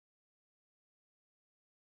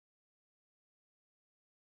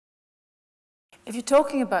If you're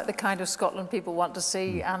talking about the kind of Scotland people want to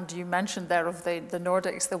see, and you mentioned there of the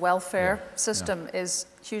Nordics, the welfare system is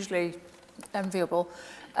hugely enviable.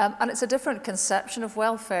 And it's a different conception of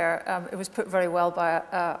welfare. It was put very well by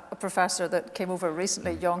a professor that came over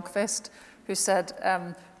recently, Jon Kvist, who said,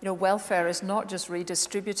 you know, welfare is not just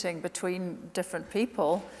redistributing between different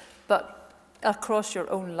people, but across your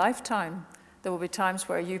own lifetime. There will be times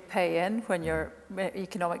where you pay in when you're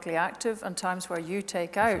economically active and times where you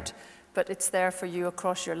take out, but it's there for you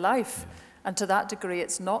across your life. And to that degree,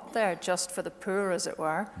 it's not there just for the poor, as it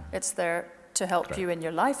were. It's there to help you in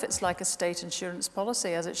your life. It's like a state insurance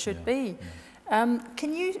policy, as it should be.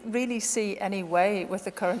 Can you really see any way with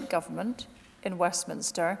the current government in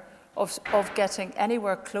Westminster of getting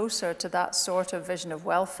anywhere closer to that sort of vision of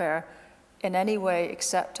welfare in any way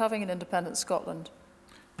except having an independent Scotland?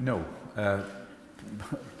 No. To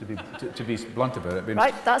be blunt about it. I mean,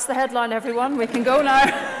 right, that's the headline, everyone. We can go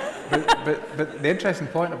now. but the interesting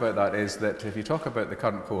point about that is that if you talk about the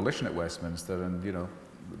current coalition at Westminster, and you know,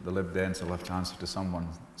 the Lib Dems will have to answer to someone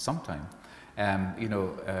sometime. You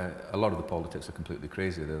know, a lot of the politics are completely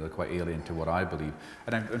crazy. They're quite alien to what I believe.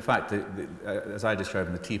 And in fact, as I described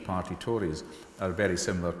them, the Tea Party Tories are very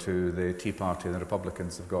similar to the Tea Party and the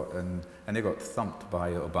Republicans have got, and they got thumped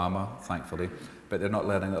by Obama, thankfully, but they're not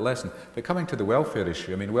learning that lesson. But coming to the welfare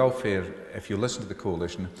issue, I mean, welfare, if you listen to the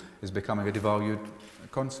coalition, is becoming a devalued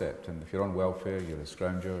concept. And if you're on welfare, you're a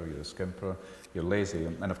scrounger, you're a skimper, you're lazy.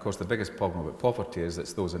 And of course, the biggest problem about poverty is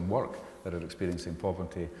it's those in work that are experiencing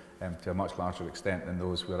poverty to a much larger extent than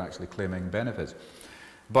those who are actually claiming benefits.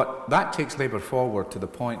 But that takes Labour forward to the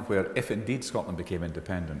point where, if indeed Scotland became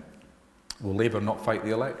independent, will Labour not fight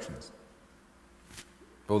the elections?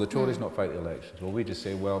 Will the Tories not fight the elections? Will we just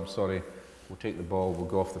say, well, I'm sorry, we'll take the ball, we'll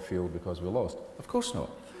go off the field because we lost? Of course not.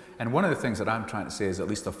 And one of the things that I'm trying to say is at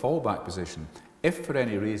least a fallback position. If for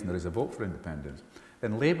any reason there is a vote for independence,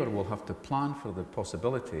 then Labour will have to plan for the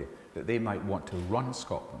possibility that they might want to run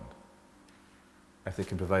Scotland if they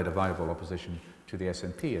can provide a viable opposition to the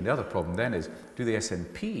SNP. And the other problem then is, do the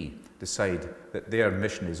SNP decide that their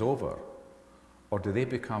mission is over, or do they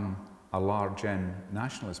become a large-N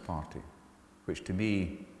nationalist party, which to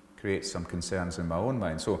me creates some concerns in my own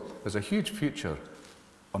mind. So there's a huge future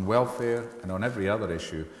on welfare and on every other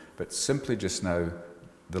issue, but simply just now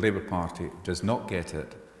the Labour Party does not get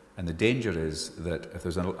it. And the danger is that if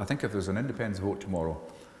there's I think if there's an independence vote tomorrow,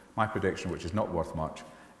 my prediction, which is not worth much,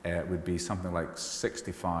 would be something like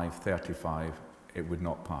 65-35, it would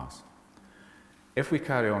not pass. If we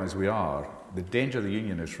carry on as we are, the danger the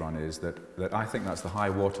unionists run is that I think that's the high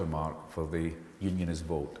watermark for the unionist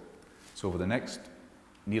vote. So over the next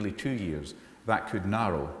nearly 2 years, that could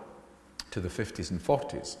narrow to the 50s and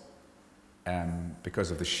 40s.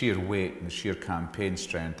 Because of the sheer weight and the sheer campaign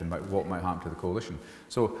strength and what might happen to the coalition.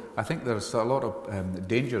 So I think there's a lot of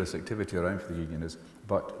dangerous activity around for the unionists,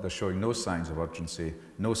 but they're showing no signs of urgency,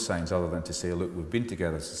 no signs other than to say, look, we've been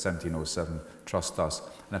together since 1707, trust us.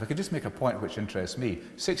 And if I could just make a point which interests me,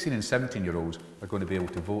 16 and 17-year-olds are going to be able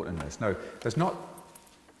to vote in this. Now, there's not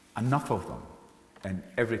enough of them in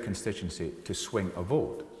every constituency to swing a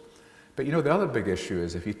vote. But you know, the other big issue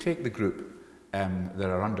is if you take the group that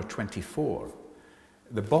are under 24,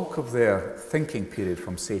 the bulk of their thinking period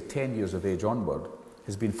from, say, 10 years of age onward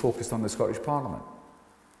has been focused on the Scottish Parliament.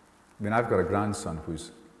 I mean, I've got a grandson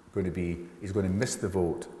who's going to miss the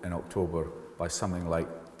vote in October by something like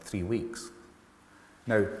 3 weeks.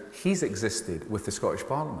 Now, he's existed with the Scottish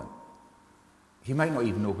Parliament. He might not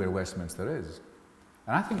even know where Westminster is.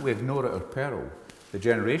 And I think we ignore at our peril the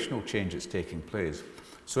generational change that's taking place.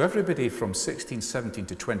 So everybody from 16, 17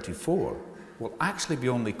 to 24 will actually be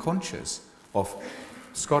only conscious of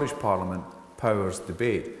Scottish Parliament powers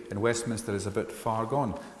debate, and Westminster is a bit far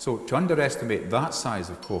gone. So to underestimate that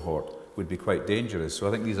size of cohort would be quite dangerous. So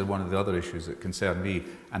I think these are one of the other issues that concern me,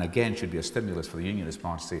 and again should be a stimulus for the Unionist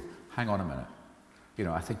Party to say, hang on a minute, you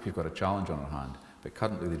know, I think we've got a challenge on our hand, but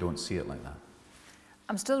currently they don't see it like that.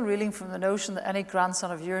 I'm still reeling from the notion that any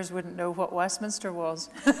grandson of yours wouldn't know what Westminster was.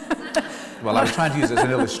 Well, I was trying to use it as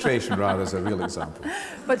an illustration rather than as a real example.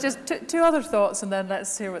 But just two other thoughts, and then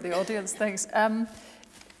let's hear what the audience thinks.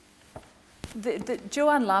 The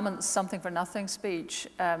Joanne Lamont's Something for Nothing speech,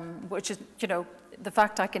 which is, you know, the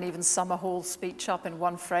fact I can even sum a whole speech up in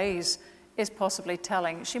one phrase is possibly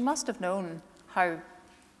telling. She must have known how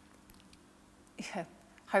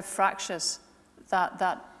fractious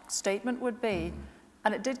that statement would be.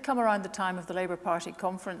 And it did come around the time of the Labour Party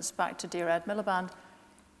conference back to Dear Ed Miliband.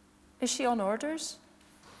 Is she on orders?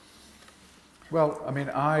 Well, I mean,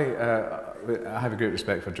 I have a great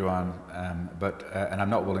respect for Joanne, and I'm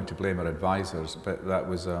not willing to blame her advisors, but that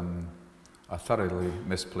was a a thoroughly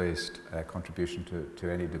misplaced contribution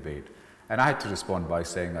to any debate. And I had to respond by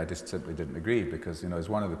saying I just simply didn't agree, because, you know, as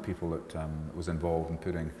one of the people that was involved in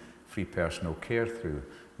putting free personal care through,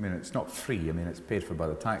 I mean, it's not free, I mean, it's paid for by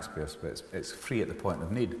the taxpayers, but it's free at the point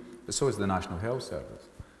of need. But so is the National Health Service.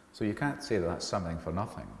 So you can't say that that's something for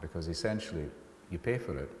nothing, because essentially you pay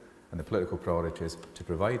for it, and the political priority is to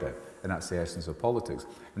provide it, and that's the essence of politics.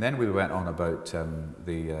 And then we went on about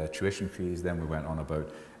the tuition fees, then we went on about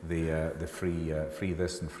the free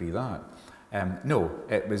this and free that. No,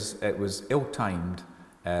 it was ill-timed,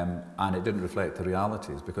 and it didn't reflect the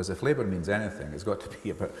realities, because if Labour means anything, it's got to be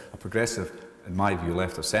about a progressive, in my view,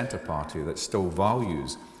 left-of-centre party that still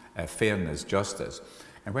values fairness, justice.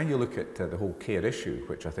 And when you look at the whole care issue,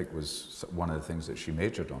 which I think was one of the things that she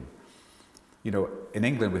majored on, you know, in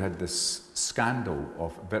England we had this scandal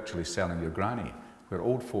of virtually selling your granny, where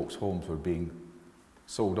old folks' homes were being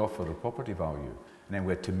sold off for their property value, and then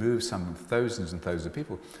we had to move some thousands and thousands of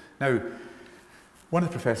people. Now, one of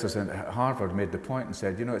the professors at Harvard made the point and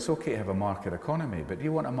said, you know, it's okay to have a market economy, but do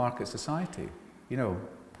you want a market society? You know,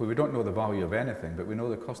 where we don't know the value of anything, but we know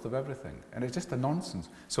the cost of everything. And it's just a nonsense.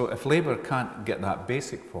 So if Labour can't get that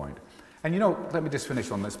basic point, and you know, let me just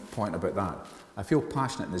finish on this point about that. I feel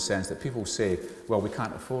passionate in the sense that people say, well, we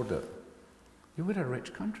can't afford it. We're a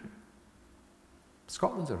rich country.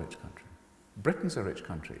 Scotland's a rich country. Britain's a rich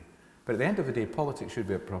country. But at the end of the day, politics should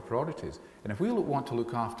be our priorities. And if we want to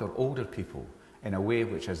look after older people in a way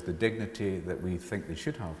which has the dignity that we think they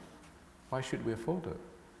should have, why should we afford it?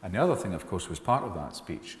 And the other thing, of course, was part of that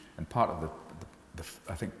speech, and part of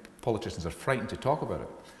I think politicians are frightened to talk about it.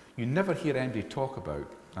 You never hear anybody talk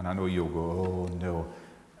about, and I know you'll go, oh no,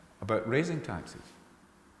 about raising taxes.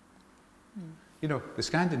 You know, the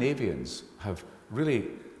Scandinavians have really,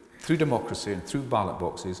 through democracy and through ballot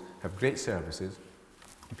boxes, have great services,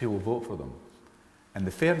 and people vote for them. And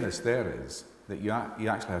the fairness there is that you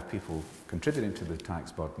actually have people contributing to the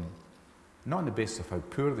tax burden, not on the basis of how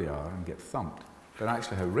poor they are and get thumped, but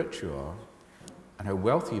actually how rich you are and how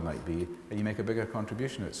wealthy you might be, and you make a bigger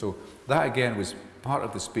contribution to it. So that again was part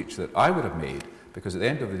of the speech that I would have made, because at the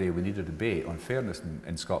end of the day we need a debate on fairness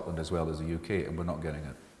in Scotland as well as the UK, and we're not getting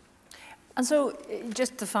it. And so,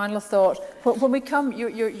 just the final thought, when we come,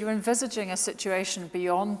 you're envisaging a situation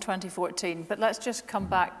beyond 2014, but let's just come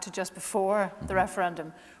back to just before the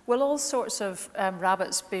referendum. Will all sorts of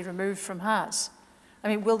rabbits be removed from hats? I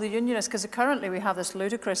mean, will the unionists, because currently we have this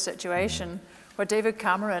ludicrous situation where David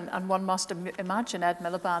Cameron, and one must imagine Ed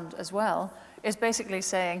Miliband as well, is basically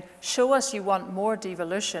saying, show us you want more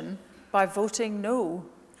devolution by voting no.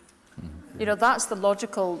 You know, that's the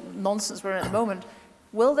logical nonsense we're in at the moment.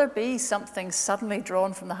 Will there be something suddenly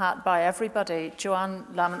drawn from the hat by everybody? Joanne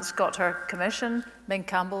Lamont's got her commission, Ming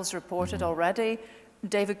Campbell's reported already,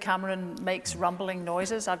 David Cameron makes rumbling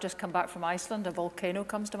noises. I've just come back from Iceland, a volcano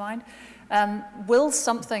comes to mind. Will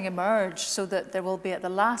something emerge so that there will be at the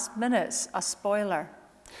last minutes a spoiler?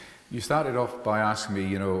 You started off by asking me,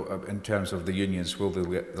 you know, in terms of the unions, will they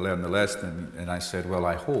learn the lesson? And I said, well,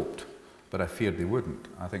 I hoped, but I feared they wouldn't.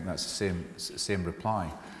 I think that's the same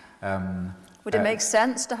reply. Would it make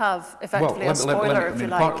sense to have effectively a spoiler, if you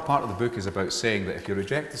like? Part of the book is about saying that if you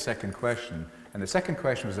reject the second question, and the second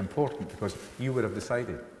question was important because you would have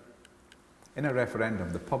decided. In a referendum,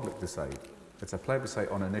 the public decide. It's a plebiscite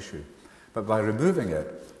on an issue. But by removing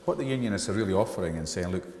it, what the unionists are really offering and saying,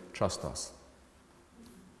 look, trust us.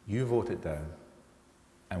 You vote it down,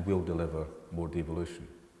 and we'll deliver more devolution.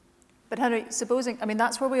 But Henry, supposing, I mean,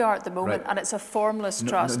 that's where we are at the moment, and it's a formless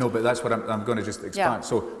trust. No, but that's what I'm going to just expand. Yeah.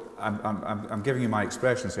 So I'm giving you my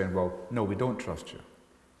expression saying, well, no, we don't trust you,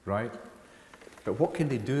 right? But what can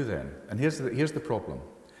they do then? And here's the problem.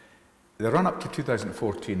 The run up to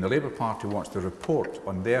 2014, the Labour Party wants to report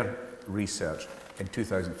on their research in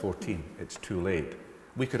 2014. It's too late.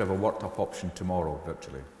 We could have a worked up option tomorrow,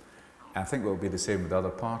 virtually. And I think it will be the same with other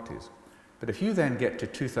parties. But if you then get to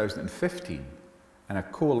 2015 and a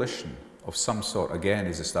coalition of some sort again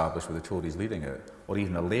is established with the Tories leading it, or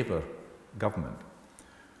even a Labour government,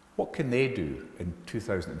 what can they do in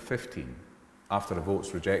 2015 after a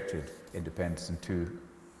vote's rejected independence in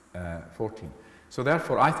 2014? So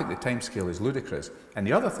therefore, I think the timescale is ludicrous. And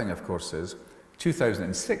the other thing, of course, is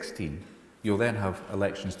 2016, you'll then have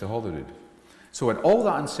elections to Holyrood. So in all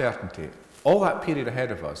that uncertainty, all that period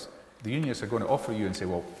ahead of us, the unionists are going to offer you and say,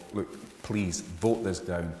 well, look, please vote this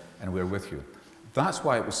down and we're with you. That's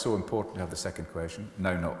why it was so important to have the second question,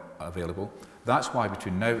 now not available. That's why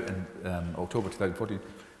between now and October 2014,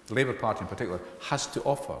 the Labour Party in particular has to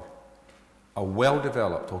offer a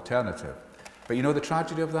well-developed alternative. But you know the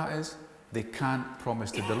tragedy of that is? They can't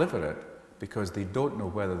promise to deliver it because they don't know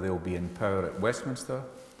whether they'll be in power at Westminster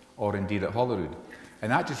or indeed at Holyrood.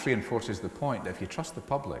 And that just reinforces the point that if you trust the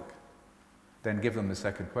public, then give them the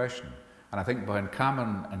second question. And I think when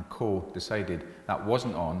Cameron and co decided that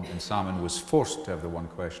wasn't on and Salmond was forced to have the one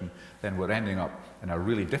question, then we're ending up in a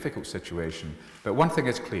really difficult situation. But one thing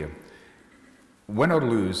is clear. Win or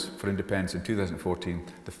lose for independence in 2014,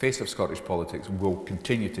 the face of Scottish politics will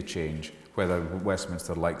continue to change, whether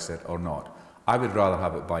Westminster likes it or not. I would rather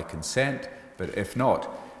have it by consent, but if not,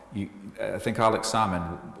 I think Alex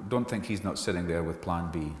Salmond, don't think he's not sitting there with plan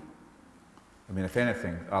B. I mean, if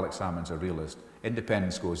anything, Alex Salmond's a realist.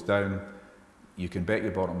 Independence goes down, you can bet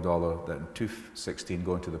your bottom dollar that in 2016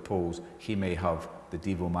 going to the polls, he may have the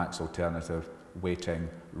devo-max alternative waiting,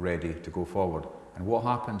 ready to go forward. And what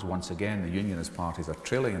happens once again, the unionist parties are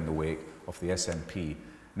trailing in the wake of the SNP.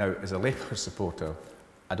 Now, as a Labour supporter,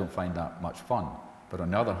 I don't find that much fun. But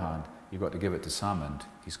on the other hand, you've got to give it to Salmond.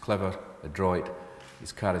 He's clever, adroit,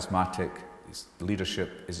 he's charismatic, his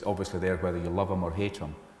leadership is obviously there whether you love him or hate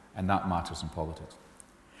him, and that matters in politics.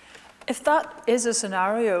 If that is a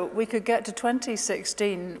scenario, we could get to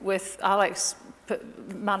 2016 with Alex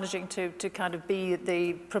managing to kind of be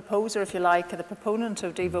the proposer, if you like, the proponent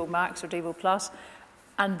of devo-max or devo-plus,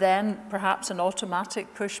 and then perhaps an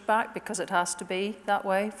automatic pushback, because it has to be that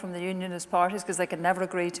way, from the unionist parties, because they can never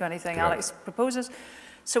agree to anything Alex proposes.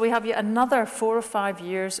 So we have yet another 4 or 5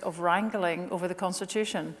 years of wrangling over the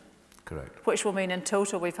Constitution. Correct. Which will mean in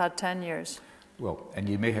total we've had 10 years. Well, and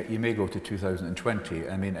you may go to 2020.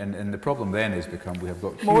 I mean, and the problem then is become we have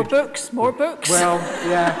got huge... More books, more books. Well,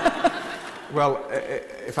 yeah. Well,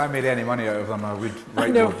 if I made any money out of them, I would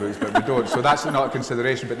write more books, but we don't. So that's not a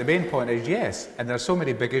consideration. But the main point is, yes, and there are so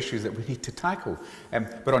many big issues that we need to tackle.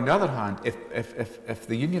 But on the other hand, if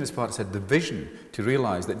the Unionist parties had the vision to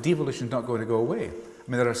realise that devolution is not going to go away,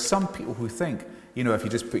 I mean, there are some people who think, you know, if you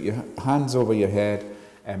just put your hands over your head,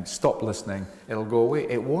 stop listening, it'll go away.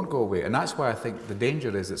 It won't go away. And that's why I think the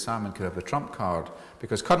danger is that Salmond could have the trump card,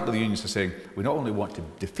 because currently the unions are saying, we not only want to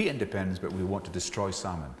defeat independence, but we want to destroy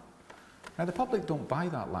Salmond. Now, the public don't buy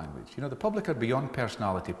that language. You know, the public are beyond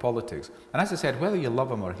personality politics. And as I said, whether you love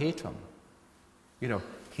him or hate him, you know,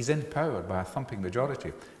 he's in power by a thumping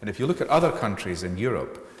majority. And if you look at other countries in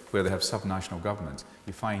Europe where they have subnational governments,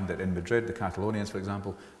 you find that in Madrid, the Catalonians, for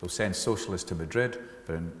example, they'll send socialists to Madrid,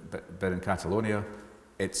 but in Catalonia,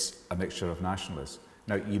 it's a mixture of nationalists.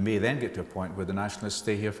 Now, you may then get to a point where the nationalists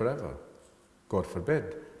stay here forever. God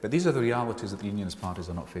forbid. But these are the realities that the unionist parties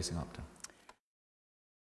are not facing up to.